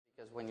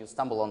Because when you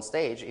stumble on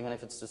stage, even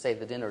if it's to say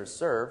the dinner is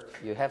served,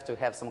 you have to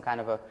have some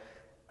kind of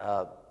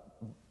a,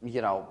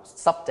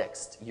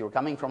 subtext. You're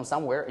coming from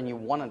somewhere and you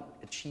want to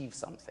achieve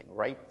something,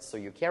 right? So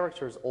your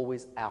character is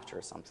always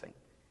after something.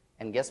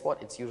 And guess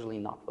what? It's usually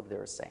not what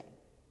they're saying.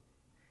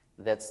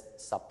 That's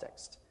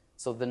subtext.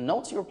 So the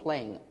notes you're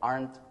playing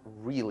aren't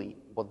really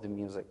what the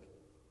music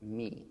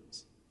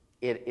means.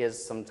 It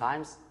is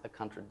sometimes a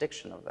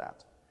contradiction of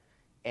that.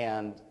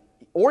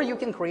 Or you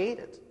can create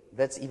it.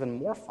 That's even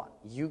more fun.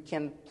 You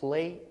can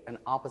play an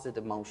opposite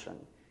emotion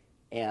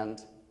and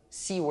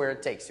see where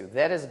it takes you.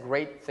 That is a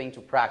great thing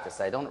to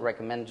practice. I don't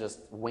recommend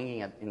just winging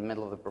it in the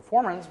middle of the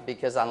performance,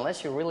 because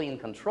unless you're really in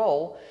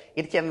control,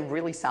 it can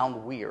really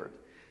sound weird.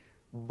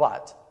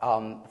 But,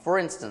 for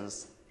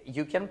instance,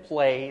 you can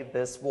play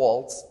this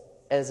waltz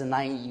as a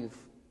naive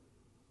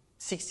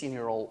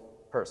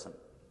 16-year-old person,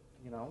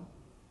 you know?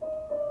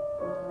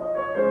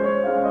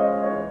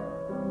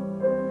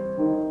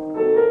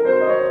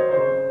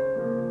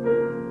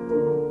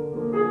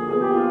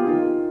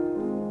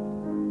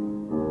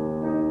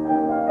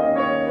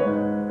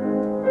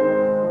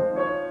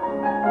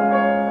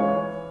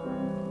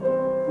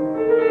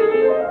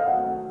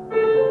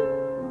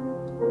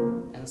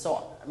 And so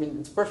on. I mean,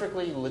 it's a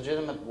perfectly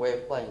legitimate way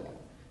of playing it.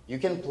 You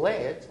can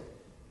play it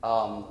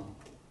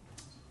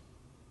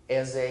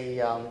as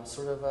a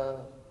sort of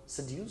a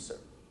seducer.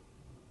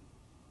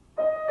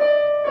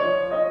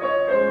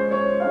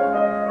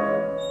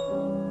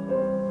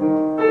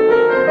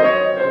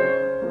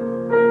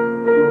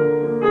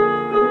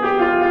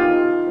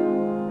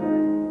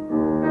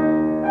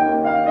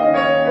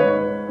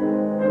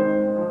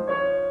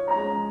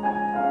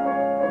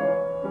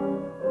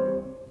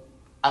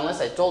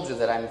 Unless I told you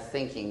that I'm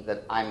thinking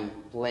that I'm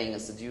playing a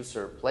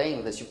seducer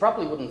playing this, you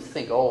probably wouldn't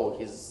think, oh,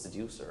 he's a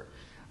seducer.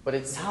 But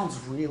it sounds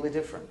really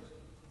different,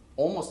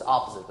 almost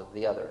opposite of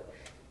the other.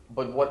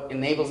 But what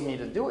enables me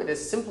to do it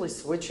is simply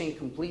switching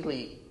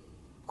completely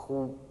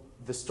who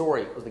the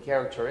story, who the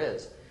character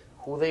is,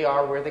 who they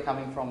are, where they're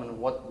coming from, and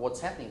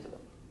what's happening to them.